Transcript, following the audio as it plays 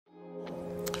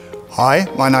Hi,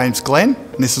 my name's Glenn,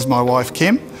 and this is my wife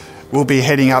Kim. We'll be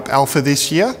heading up Alpha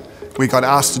this year. We got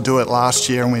asked to do it last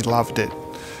year and we loved it.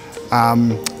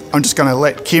 I'm just going to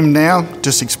let Kim now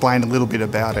just explain a little bit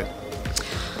about it.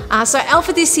 So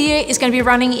Alpha this year is going to be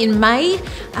running in May.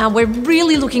 We're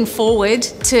really looking forward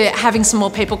to having some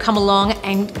more people come along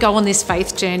and go on this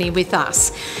faith journey with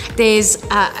us. There's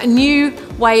a new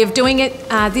way of doing it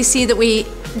this year that we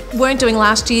weren't doing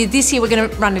last year. This year we're going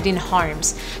to run it in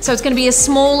homes. So it's going to be a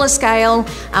smaller scale,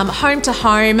 home to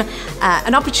home,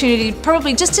 an opportunity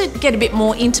probably just to get a bit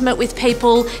more intimate with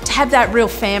people, to have that real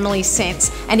family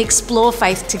sense and explore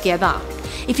faith together.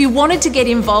 If you wanted to get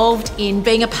involved in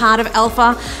being a part of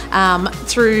Alpha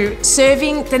through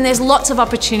serving, then there's lots of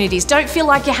opportunities. Don't feel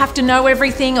like you have to know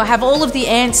everything or have all of the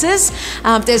answers.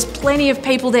 There's plenty of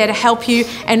people there to help you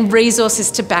and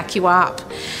resources to back you up.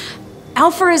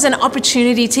 Alpha is an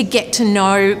opportunity to get to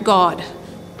know God.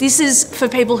 This is for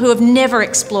people who have never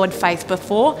explored faith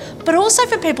before, but also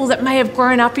for people that may have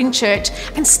grown up in church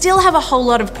and still have a whole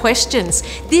lot of questions.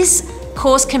 This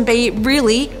course can be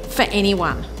really for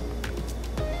anyone.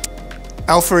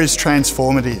 Alpha is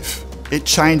transformative. It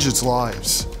changes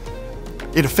lives.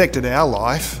 It affected our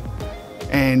life,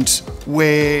 and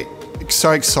we're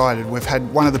so excited. We've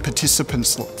had one of the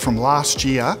participants from last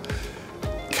year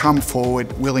come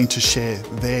forward willing to share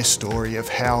their story of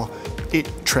how it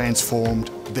transformed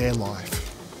their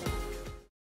life.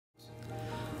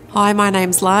 Hi, my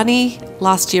name's Lani.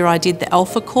 Last year I did the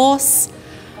Alpha course.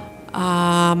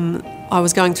 I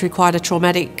was going through quite a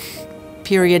traumatic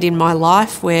period in my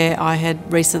life where I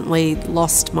had recently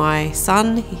lost my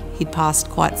son. He'd passed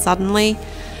quite suddenly.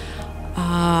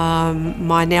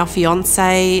 My now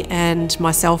fiance and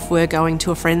myself were going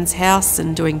to a friend's house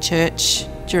and doing church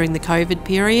during the COVID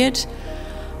period.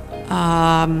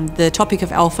 The topic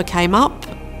of Alpha came up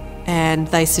and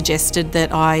they suggested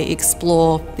that I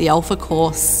explore the Alpha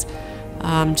course,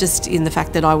 just in the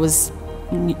fact that I was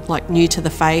new to the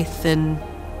faith and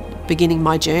beginning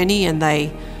my journey, and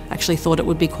they actually thought it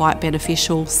would be quite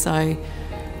beneficial. So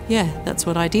yeah, that's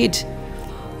what I did.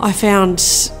 I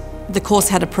found the course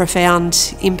had a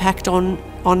profound impact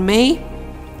on me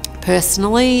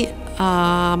personally.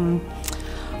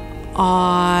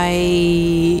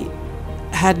 I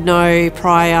had no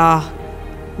prior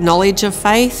knowledge of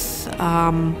faith.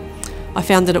 I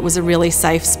found that it was a really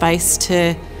safe space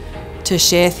to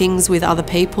share things with other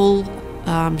people,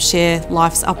 share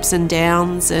life's ups and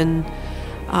downs, and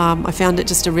I found it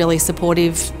just a really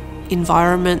supportive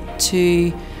environment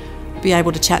to be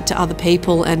able to chat to other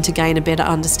people and to gain a better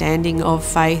understanding of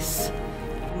faith.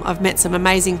 I've met some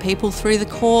amazing people through the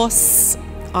course.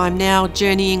 I'm now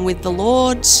journeying with the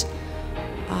Lord.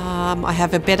 I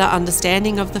have a better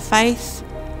understanding of the faith,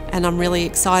 and I'm really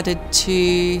excited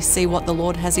to see what the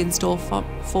Lord has in store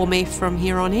for me from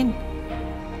here on in.